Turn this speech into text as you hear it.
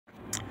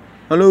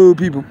Hello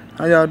people,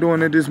 how y'all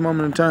doing at this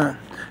moment in time?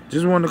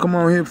 Just wanted to come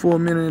on here for a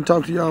minute and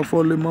talk to y'all for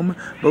a little moment.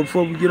 But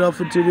before we get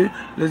off into this,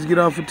 let's get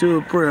off into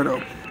a prayer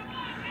though.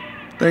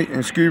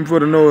 Excuse me for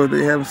the noise,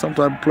 they having some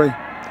type of play.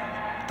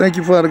 Thank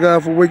you, Father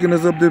God, for waking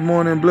us up this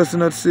morning and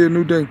blessing us to see a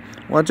new day.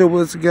 Watch over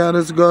us, guide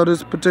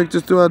us, protect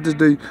us throughout this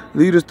day.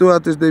 Lead us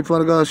throughout this day,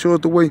 Father God. Show us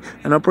the way.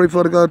 And I pray,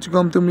 Father God, you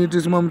come to me at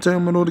this moment in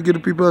time in order to get the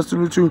people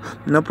absolute truth.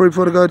 And I pray,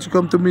 Father God, you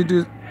come to me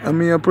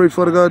I pray,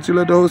 Father God, you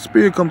let the Holy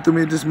Spirit come to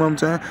me at this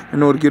moment in time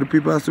in order to get the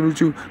people absolute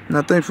truth. And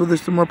I thank for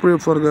this to my prayer,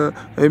 Father God.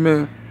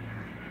 Amen.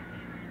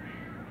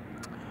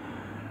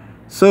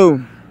 So,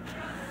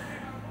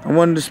 I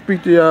wanted to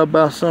speak to y'all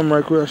about something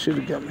right quick. I should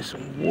have got me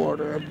some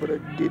water, but I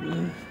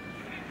didn't.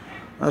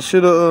 I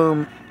should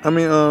have,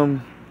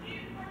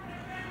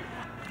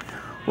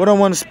 what I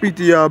want to speak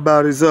to y'all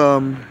about is,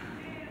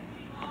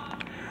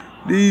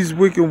 these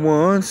wicked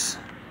ones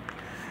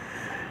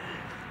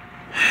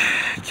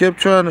kept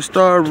trying to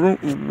start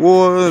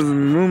wars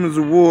and rumors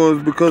of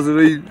wars because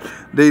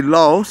they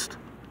lost.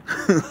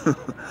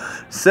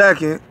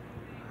 Second,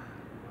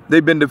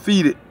 they've been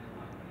defeated.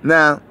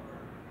 Now,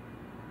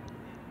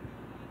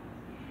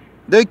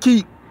 they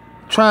keep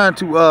trying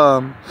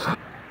to,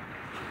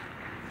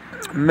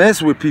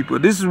 mess with people.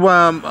 This is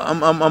why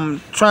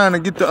I'm trying to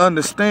get the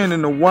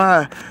understanding of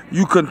why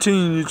you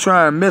continue to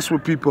try and mess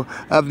with people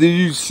after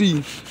you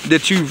see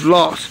that you've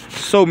lost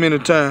so many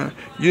times.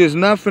 You're just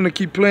not finna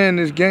keep playing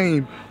this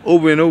game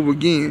over and over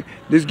again.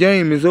 This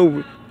game is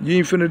over. You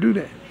ain't finna do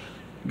that.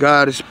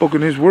 God has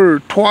spoken his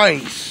word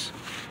twice.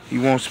 He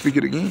won't speak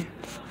it again.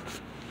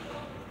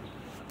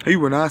 He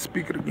will not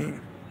speak it again.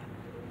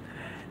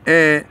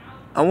 And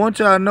I want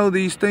y'all to know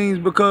these things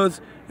because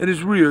it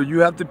is real. You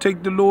have to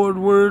take the Lord's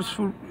words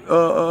for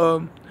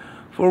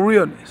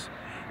realness.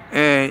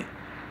 And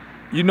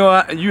you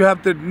know, you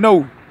have to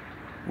know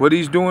what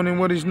he's doing and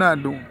what he's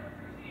not doing.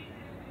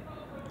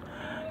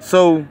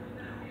 So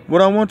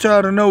what I want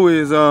y'all to know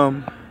is, let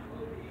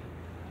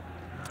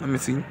me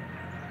see.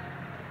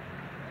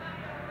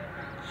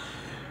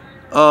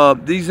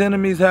 These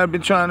enemies have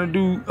been trying to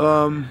do,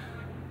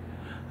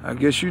 I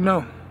guess you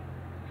know,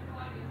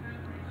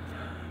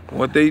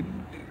 what they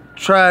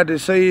tried to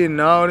say and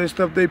all this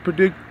stuff they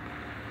predict.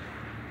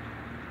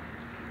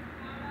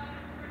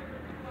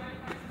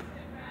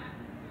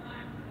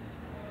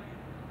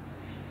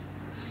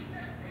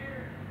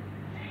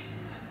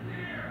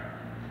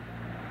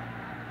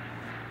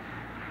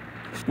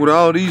 With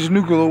all these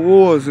nuclear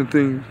wars and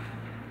things.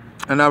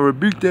 And I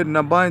rebuke that and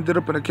I bind it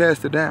up and I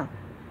cast it down.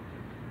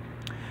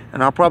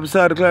 And I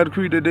prophesy, declare,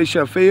 decree that they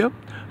shall fail,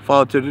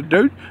 fall to the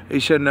dirt, they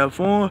shall not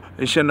form,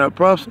 they shall not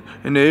prosper,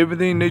 and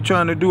everything they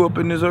trying to do up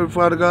in this earth,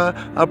 Father God,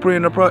 I pray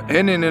in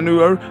the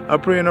new earth, I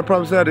pray and I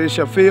prophesy that it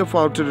shall fail,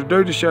 fall to the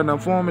dirt, it shall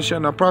not form, it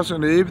shall not prosper,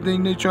 and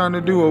everything they trying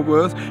to do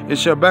over us, it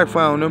shall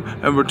backfire on them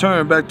and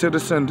return back to the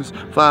senders,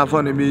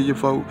 500 million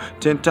fold,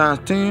 10 times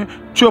 10,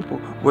 triple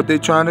what they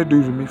trying to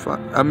do to me,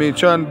 Father.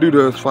 Trying to do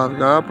to us, Father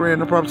God. I pray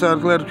and I prophesy,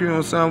 declare, decree on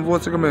the sound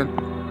voice of command.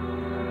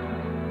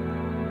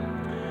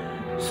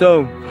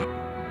 So,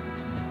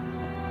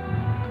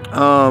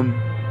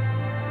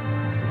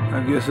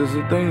 I guess it's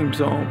a theme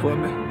song for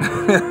me.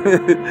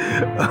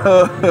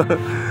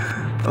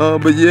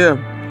 But yeah,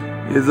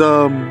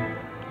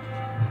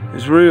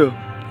 it's real,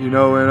 you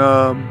know, and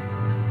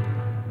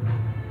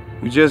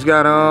we just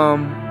gotta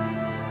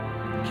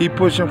keep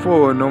pushing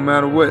forward no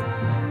matter what.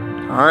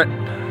 All right.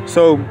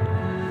 So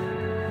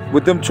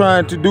with them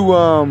trying to do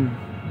all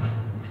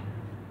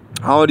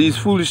these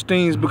foolish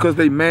things because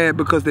they mad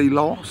because they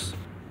lost.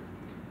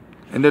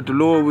 And that the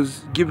Lord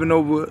was giving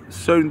over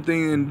certain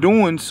things and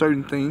doing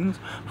certain things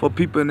for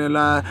people in their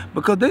lives,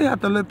 because they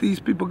have to let these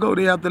people go.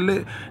 They have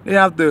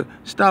to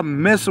stop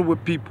messing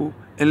with people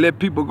and let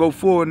people go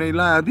forward in their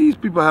lives. These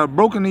people have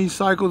broken these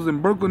cycles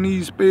and broken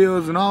these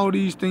spells and all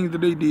these things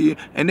that they did,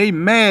 and they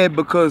mad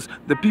because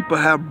the people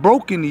have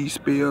broken these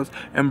spells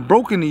and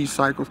broken these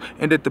cycles,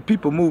 and that the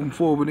people moving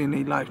forward in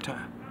their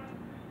lifetime.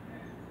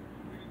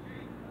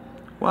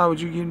 Why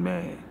would you get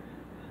mad?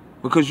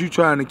 Because you're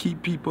trying to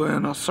keep people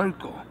in a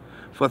circle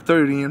for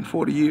 30 and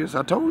 40 years.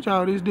 I told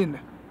y'all this, didn't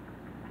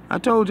I? I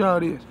told y'all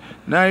this.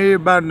 Now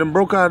everybody done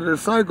broke out of the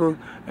cycle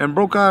and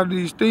broke out of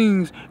these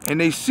things,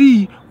 and they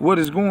see what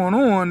is going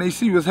on. They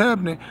see what's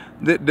happening.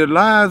 The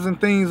lies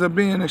and things are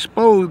being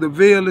exposed. The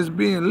veil is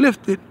being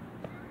lifted.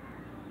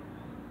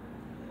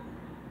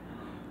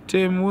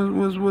 Tell me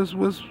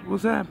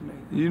what's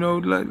happening? You know,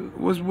 like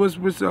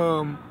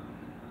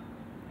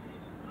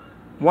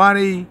why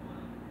they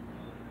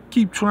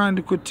keep trying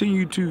to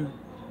continue to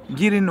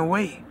get in the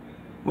way?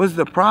 What's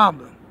the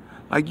problem?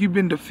 Like, you've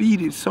been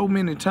defeated so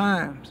many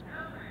times.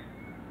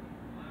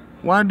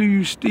 Why do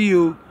you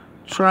still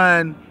try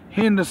and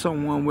hinder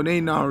someone when they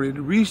done already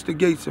reached the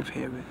gates of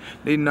heaven?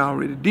 They done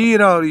already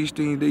did all these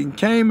things. They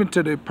came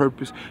into their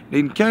purpose.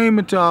 They came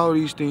into all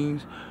these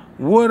things.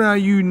 What are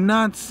you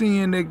not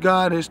seeing that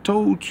God has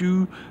told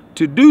you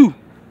to do?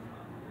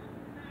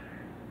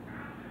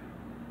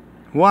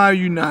 Why are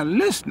you not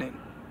listening?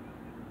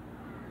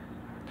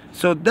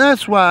 So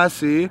that's why I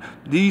said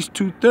these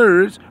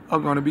 2/3 are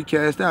going to be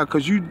cast out,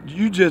 because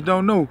you just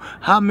don't know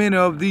how many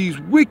of these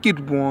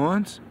wicked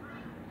ones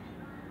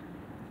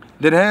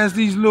that has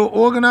these little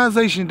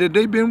organizations that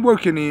they've been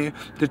working in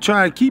to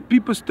try and keep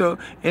people stuck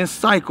in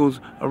cycles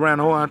around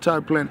the whole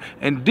entire planet.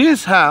 And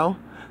this how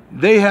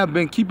they have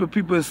been keeping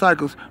people in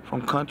cycles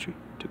from country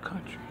to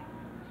country.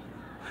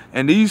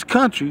 And these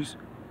countries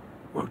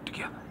work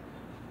together.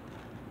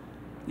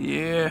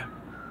 Yeah.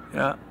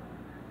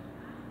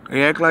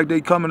 They act like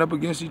they coming up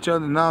against each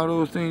other and all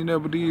those things,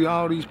 but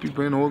all these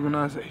people in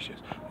organizations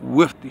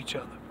with each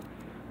other.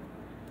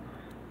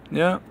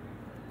 Yeah.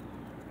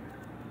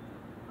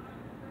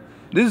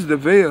 This is the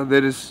veil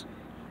that is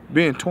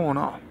being torn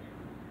off.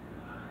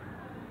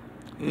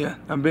 Yeah,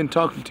 I've been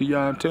talking to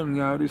y'all, telling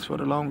y'all this for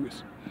the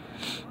longest.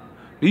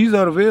 These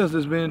are the veils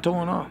that's being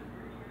torn off.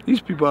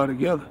 These people are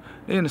together.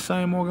 They're in the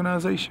same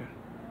organization.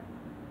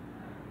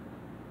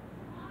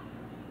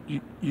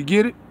 You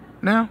get it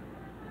now?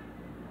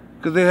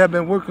 Because they have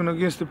been working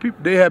against the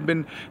people. They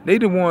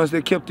the ones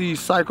that kept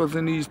these cycles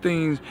and these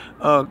things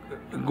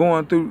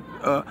going through.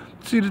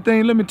 See the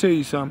thing, let me tell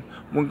you something.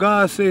 When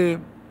God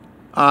said,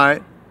 all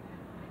right,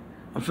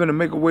 I'm finna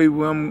make a way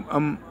where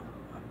all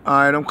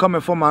right, I'm coming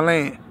for my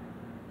land.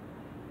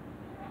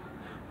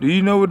 Do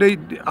you know what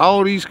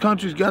all these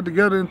countries got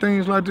together and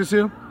things like this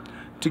here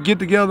to get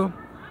together?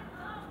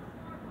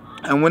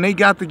 And when they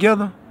got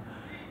together,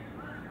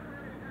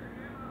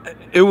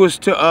 it was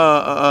to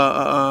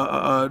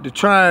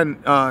try and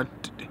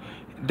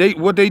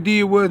what they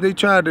did was they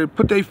tried to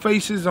put their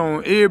faces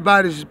on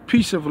everybody's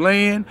piece of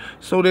land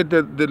so that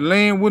the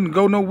land wouldn't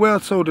go nowhere,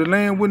 so the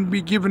land wouldn't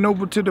be given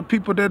over to the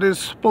people that it's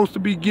supposed to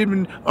be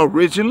given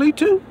originally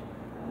to.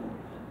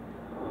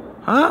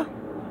 Huh?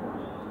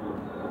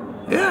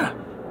 Yeah.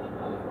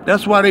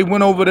 That's why they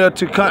went over there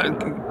to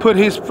put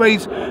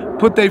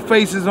their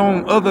faces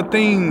on other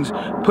things,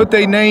 put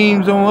their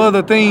names on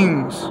other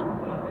things.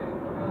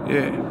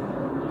 Yeah.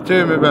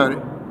 Tell me about it.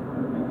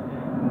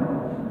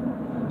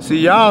 See,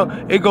 y'all,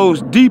 it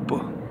goes deeper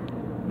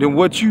than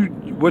what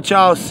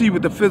y'all see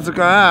with the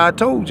physical eye. I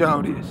told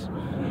y'all this.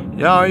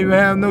 Y'all even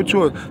have no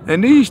choice.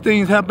 And these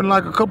things happened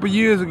like a couple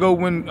years ago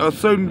when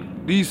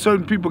these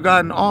certain people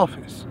got in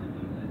office.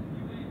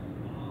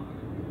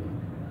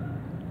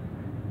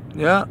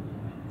 Yeah.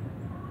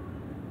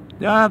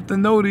 Y'all have to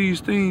know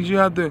these things. You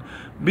have to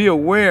be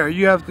aware.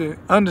 You have to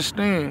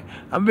understand.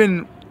 I've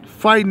been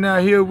fighting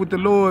out here with the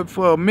Lord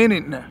for a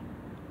minute now.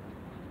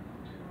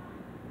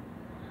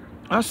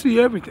 I see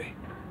everything.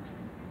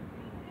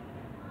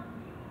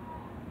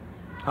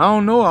 I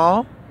don't know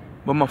all,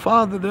 but my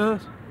Father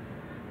does.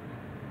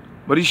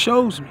 But He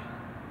shows me,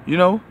 you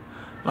know,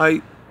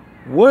 like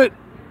what.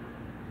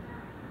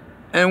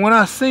 And when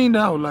I seen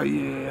that, I was like,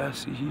 yeah, I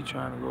see he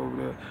trying to go over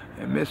there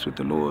and mess with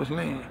the Lord's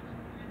land.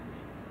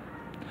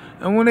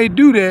 And when they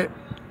do that,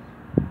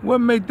 what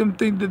make them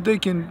think that they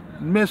can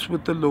mess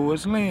with the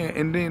Lord's land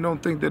and then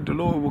don't think that the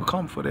Lord will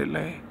come for that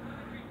land?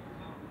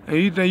 And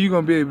you think you're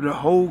gonna be able to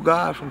hold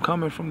God from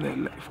coming for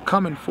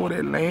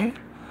that land?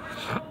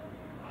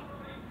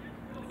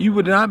 You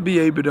would not be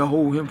able to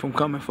hold Him from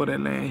coming for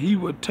that land. He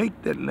would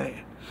take that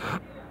land.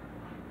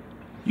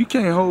 You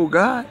can't hold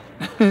God.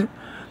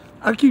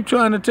 I keep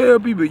trying to tell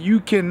people, you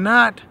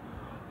cannot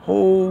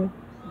hold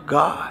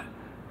God.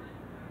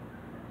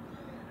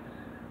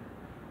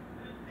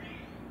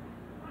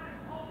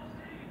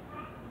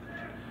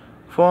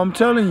 For I'm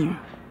telling you,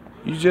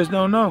 you just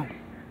don't know.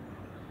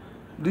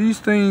 These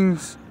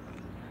things,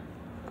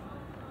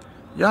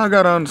 y'all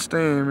gotta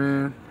understand,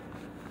 man.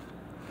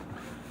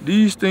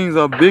 These things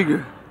are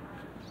bigger.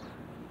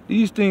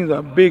 These things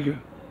are bigger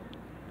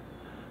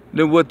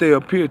than what they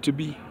appear to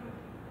be.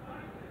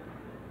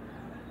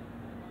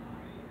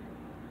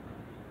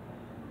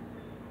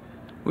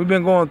 We've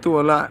been going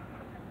through a lot.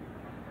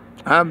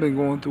 I've been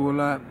going through a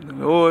lot. The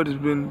Lord has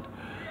been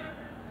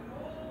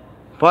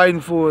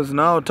fighting for us and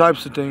all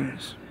types of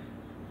things.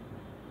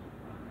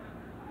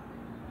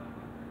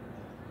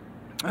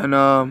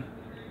 And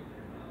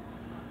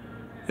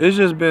it's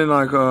just been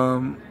like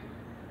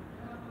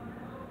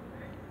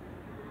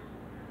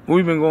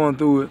we've been going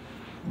through it.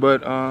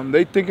 But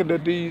they thinking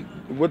that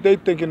what they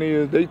thinking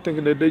is they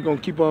thinking that they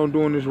gonna keep on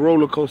doing this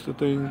roller coaster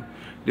thing,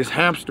 this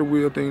hamster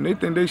wheel thing. They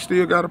think they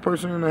still got a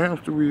person in the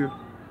hamster wheel.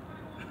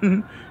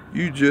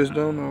 You just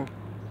don't know.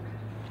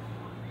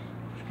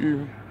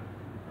 Excuse me.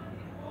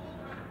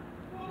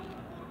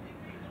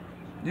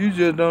 You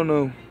just don't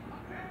know.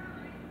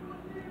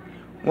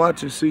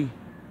 Watch and see.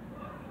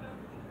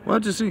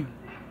 Watch and see.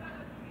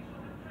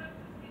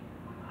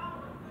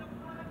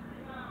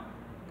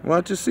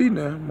 Watch and see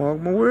now. Mark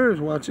my words.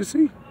 Watch and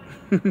see.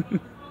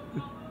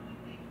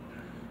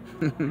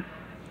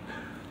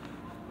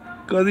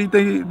 Because they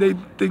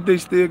think they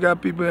still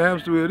got people in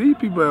hamster wheel. These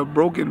people are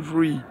broken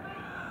free.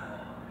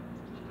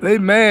 They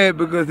mad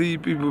because these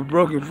people are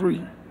broken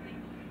free.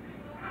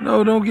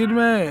 No, don't get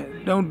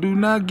mad. Do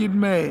not get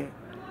mad.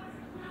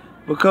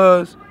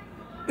 Because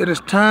it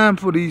is time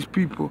for these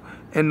people.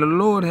 And the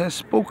Lord has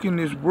spoken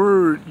His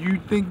word. You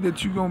think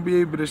that you're going to be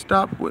able to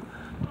stop what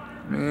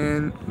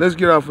Man, let's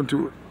get off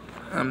into it.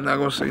 I'm not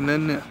gonna say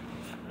nothing else.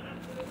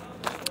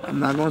 I'm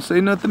not gonna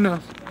say nothing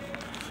else.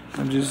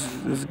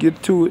 Let's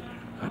get to it.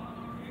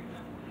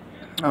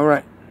 All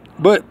right.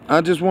 But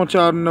I just want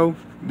y'all to know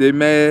they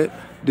mad.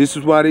 This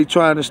is why they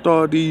trying to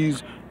start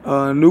these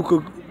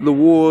nuclear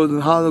wars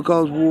and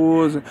Holocaust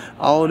wars and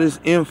all this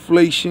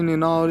inflation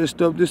and all this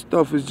stuff. This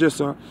stuff is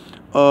just a,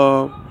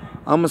 I'm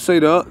gonna say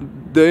the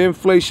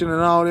inflation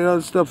and all that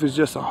other stuff is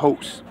just a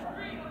hoax.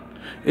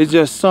 It's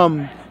just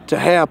something to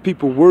have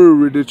people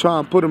worried, to try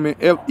and put them in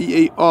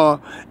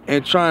FEAR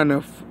and trying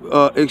to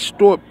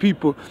extort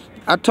people.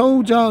 I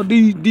told y'all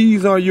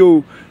these are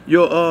your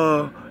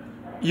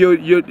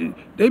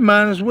they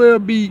might as well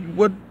be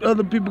what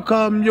other people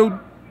call them,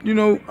 you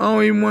know, I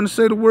don't even want to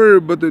say the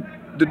word, but the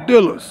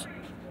dealers.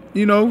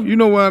 You know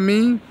what I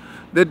mean?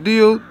 That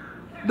deal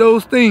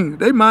those things.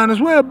 They might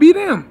as well be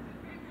them.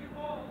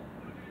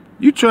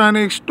 You trying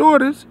to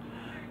extort us,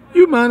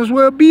 you might as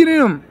well be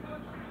them.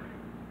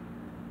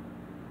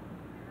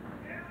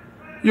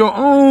 Your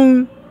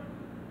own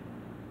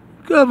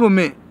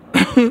government.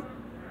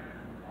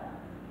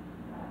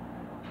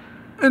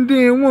 And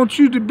then want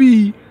you to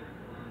be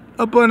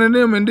up under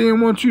them and then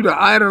want you to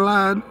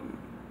idolize.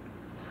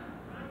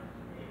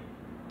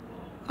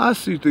 I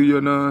see through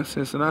your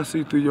nonsense and I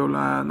see through your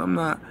lies. I'm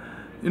not,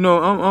 you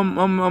know,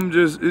 I'm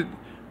just,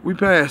 we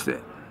passed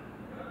that.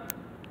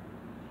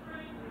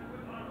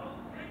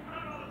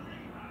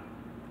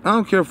 I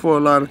don't care for a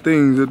lot of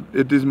things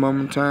at this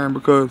moment in time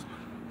because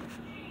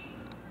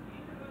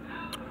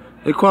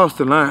they crossed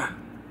the line.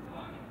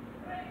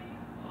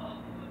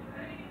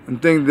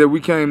 And think that we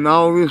came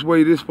all this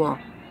way this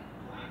far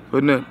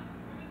for nothing.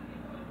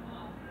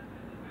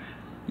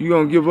 You're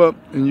going to give up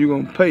and you're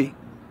going to pay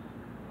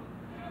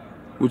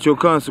with your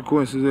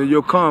consequences and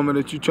your karma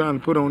that you're trying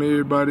to put on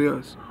everybody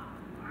else.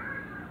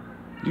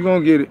 You're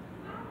going to get it.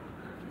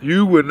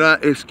 You will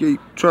not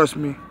escape, trust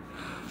me.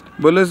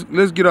 But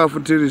let's get off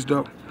into this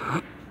though.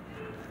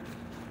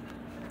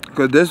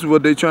 Because this is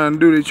what they're trying to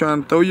do. They're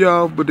trying to throw you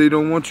off, but they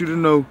don't want you to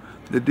know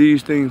that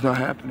these things are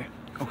happening.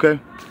 Okay?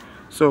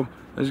 So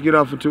let's get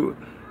off into it.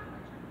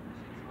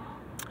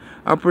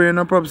 I pray and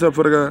I prophesy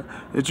for the God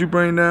that you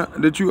bring down,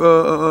 that you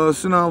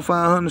send out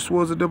 500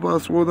 swords of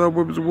death, swords of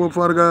weapons of war,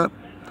 Father God.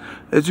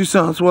 That you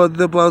send swords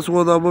of death,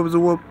 swords of weapons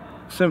of war.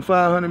 Send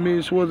 500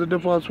 million swords of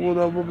death, swords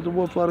of weapons of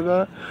war, Father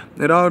God.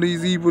 That all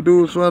these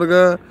evildoers, Father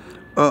God,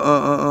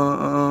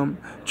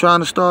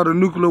 trying to start a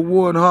nuclear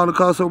war and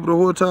holocaust over the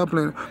whole entire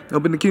planet.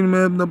 Up in the kingdom of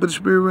heaven, up in the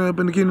spirit realm, up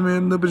in the kingdom of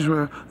heaven, up in the spirit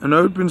realm. And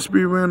up in the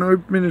spirit realm,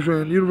 up in the spirit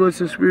realm. Universe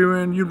and spirit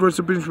realm, universe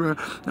and spirit realm.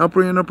 I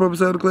pray and I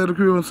prophesy to declare the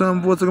decree on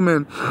some voice of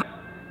command.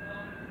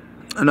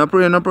 And I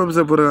pray and I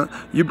prophesy for that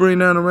you bring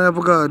down the wrath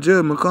of God,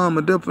 judgment,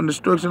 karma, death, and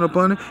destruction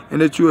upon it,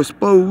 and that you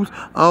expose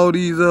all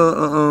these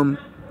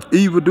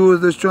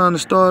evildoers that's trying to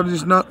start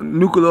this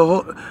nuclear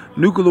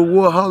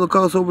war,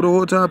 holocaust over the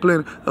whole entire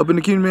planet. Up in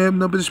the kingdom of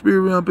heaven, up in the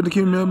spirit realm, up in the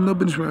kingdom of heaven, up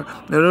in the spirit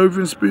realm. And earth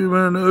and spirit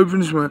realm, and earth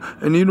and spirit realm.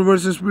 And the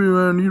universe and spirit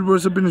realm, and the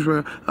universe up in the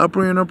spirit realm. I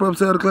pray and I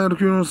prophesy to declare the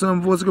decree on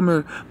some voice of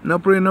command. And I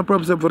pray and I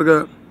prophesy for the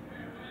God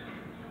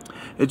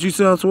that you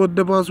sound sword,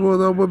 death,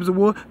 sword, weapons of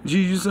war.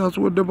 Jesus, you sound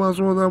sword, death,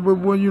 sword, weapons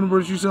of war.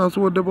 Universe, you sound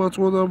sword, death,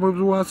 sword, weapons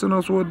of war. I send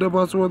out sword,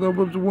 death, sword,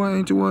 weapons of war.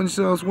 Ancient one, you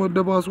sound sword,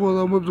 death,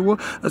 sword, weapons of war.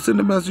 I send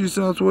the master, you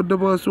sound sword,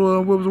 death,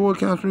 sword, weapons of war.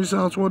 Counsel, you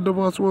sound sword,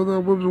 death, sword,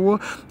 weapons of war.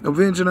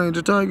 Avenging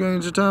angel, tiger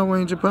angel, tower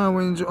angel,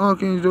 power angel,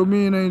 archangel,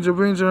 dominion angel,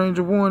 avenger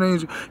angel, warn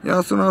angel.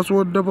 Y'all send out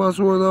sword, death,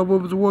 sword,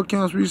 weapons of war.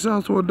 Counsel, you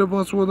sound sword,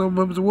 death, sword,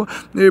 weapons of war.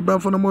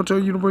 Everybody from the mortal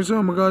universe,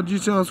 oh my God, you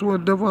sound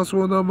sword, death,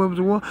 sword, weapons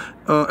of war.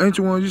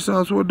 Ancient one, you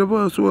sound sword,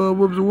 death, sword,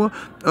 weapons of war.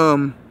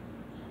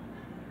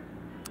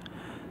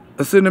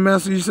 Ascend the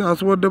master, you sound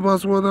sword,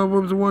 death, sword,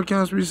 weapons of war.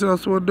 Counsel, you sound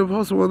sword,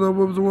 death, sword,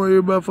 weapons of war.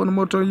 Everybody from the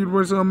mortal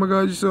universe, oh my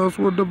God, you sound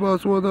sword,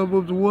 death, sword,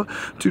 weapons of war,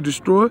 to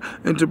destroy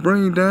and to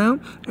bring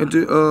down and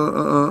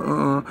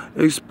to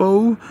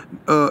expose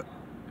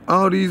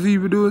all these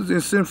evildoers,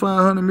 and send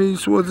 500 million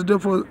swords of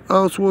death,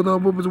 all swords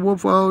of weapons of war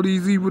for all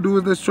these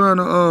evildoers that's trying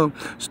to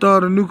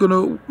start a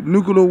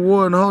nuclear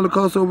war and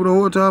holocaust over the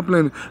whole entire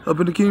planet. Up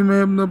in the kingdom of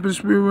heaven, up in the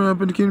spirit realm,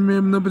 up in the kingdom of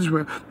heaven, up in the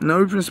spirit realm. And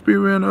earth and spirit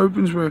realm, earth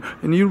and spirit realm.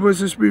 And the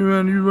universe and spirit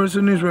realm, the universe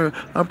and Israel.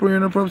 I pray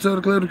and I prophesy to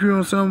declare the decree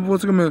on some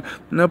voice of command.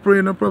 And I pray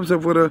and I prophesy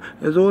for the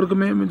there's all the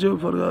commandment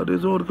job, Father God.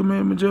 There's all the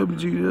commandment job,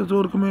 Jesus. There's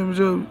all the commandment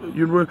job,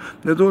 universe.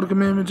 There's all the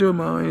commandment job,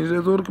 my angels.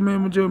 There's all the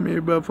commandment job,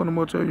 everybody from the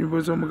mortal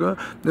universe, oh my God.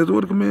 There's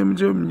all the commandment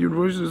job,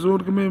 universe. There's all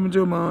the commandment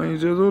job, my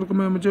angels. There's all the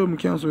commandment job,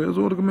 counsel. There's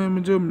all the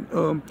commandment job,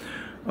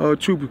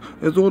 trooper.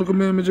 There's all the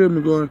commandment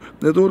judgment, God.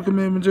 There's all the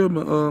commandment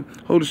judgment,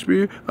 Holy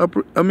Spirit.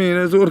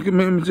 There's all the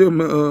commandment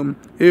judgment,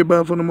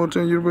 everybody from the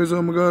mortal universe,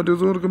 oh my God.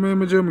 There's all the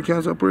commandment judgment,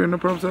 counsel. I pray and I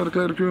prophesy to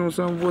declare the decree on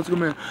some voice of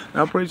command.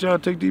 I pray y'all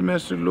take these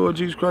messages to the Lord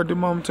Jesus Christ this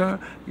moment in time.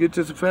 Get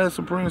to the fast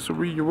and praying, so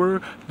read your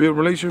word, build a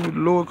relationship with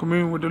the Lord,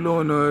 commune with the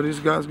Lord, and this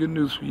is God's good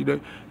news for you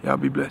today. Y'all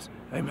be blessed.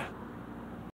 Amen.